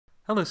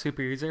Hello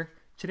Superuser.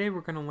 Today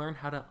we're going to learn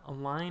how to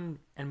align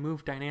and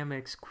move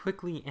dynamics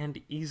quickly and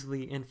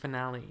easily in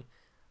Finale.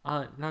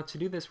 Now to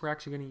do this we're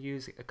actually going to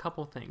use a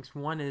couple things.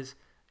 One is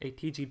a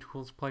TG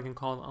Tools plugin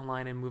called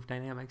Align and Move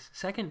Dynamics.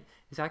 Second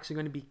is actually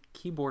going to be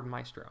Keyboard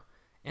Maestro.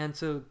 And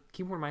so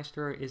Keyboard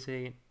Maestro is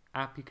an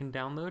app you can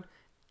download.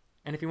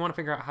 And if you want to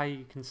figure out how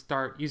you can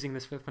start using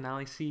this for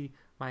Finale, see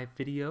my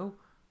video,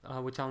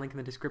 which I'll link in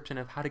the description,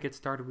 of how to get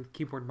started with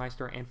Keyboard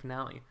Maestro and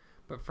Finale.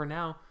 But for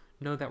now,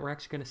 know that we're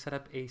actually going to set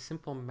up a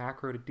simple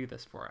macro to do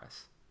this for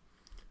us.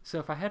 So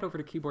if I head over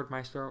to Keyboard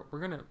Maestro, we're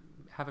going to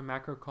have a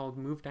macro called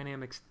Move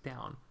Dynamics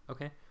Down.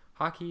 Okay,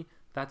 hotkey,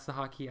 that's the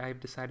hotkey I've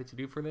decided to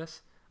do for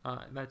this.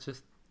 That's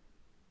just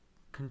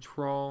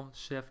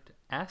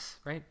Control-Shift-S,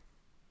 right?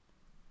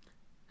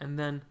 And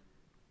then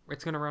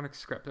it's going to run a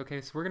script.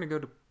 Okay, so we're going to go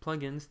to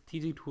Plugins,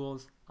 TG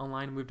Tools,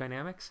 Align, Move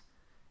Dynamics,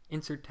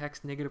 insert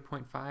text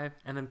 -0.5,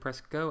 and then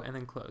press Go and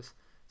then close.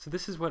 So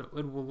this is what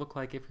it will look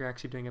like if you're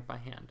actually doing it by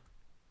hand.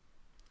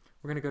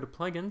 We're going to go to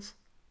Plugins,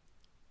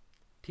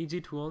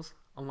 TG Tools,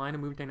 Align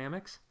and Move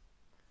Dynamics.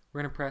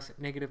 We're going to press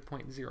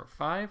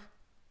 -0.05,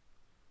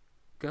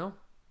 Go,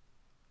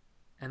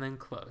 and then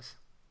close.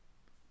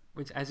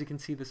 Which, as you can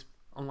see, this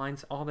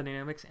aligns all the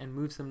dynamics and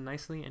moves them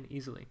nicely and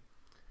easily.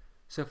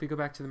 So if we go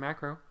back to the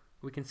macro,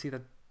 we can see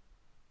that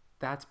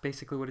that's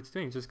basically what it's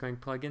doing. It's just going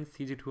Plugins,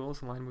 TG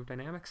Tools, Align, Move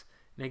Dynamics,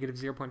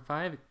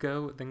 -0.5,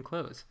 Go, then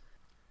close.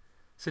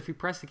 So if you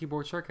press the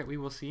keyboard shortcut, we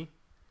will see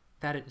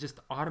that it just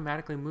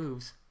automatically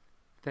moves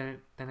the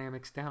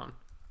dynamics down.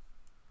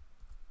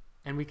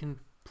 And we can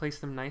place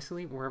them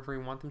nicely wherever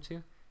we want them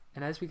to.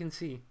 And as we can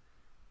see,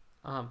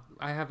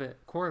 I have a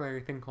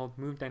corollary thing called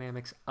Move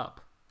Dynamics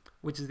Up,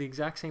 which is the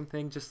exact same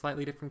thing, just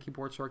slightly different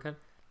keyboard shortcut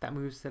that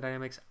moves the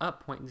dynamics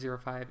up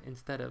 0.05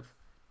 instead of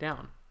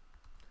down.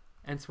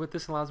 And so what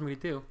this allows me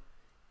to do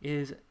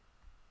is,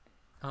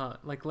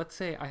 like let's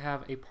say I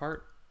have a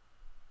part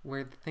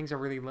where things are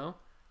really low,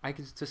 I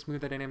can just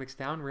move the dynamics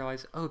down,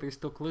 realize, oh, there's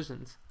still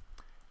collisions,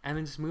 and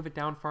then just move it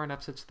down far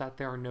enough such that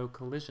there are no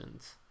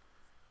collisions.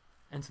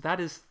 And so that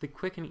is the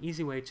quick and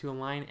easy way to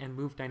align and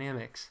move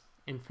dynamics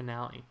in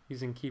Finale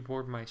using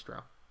Keyboard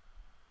Maestro.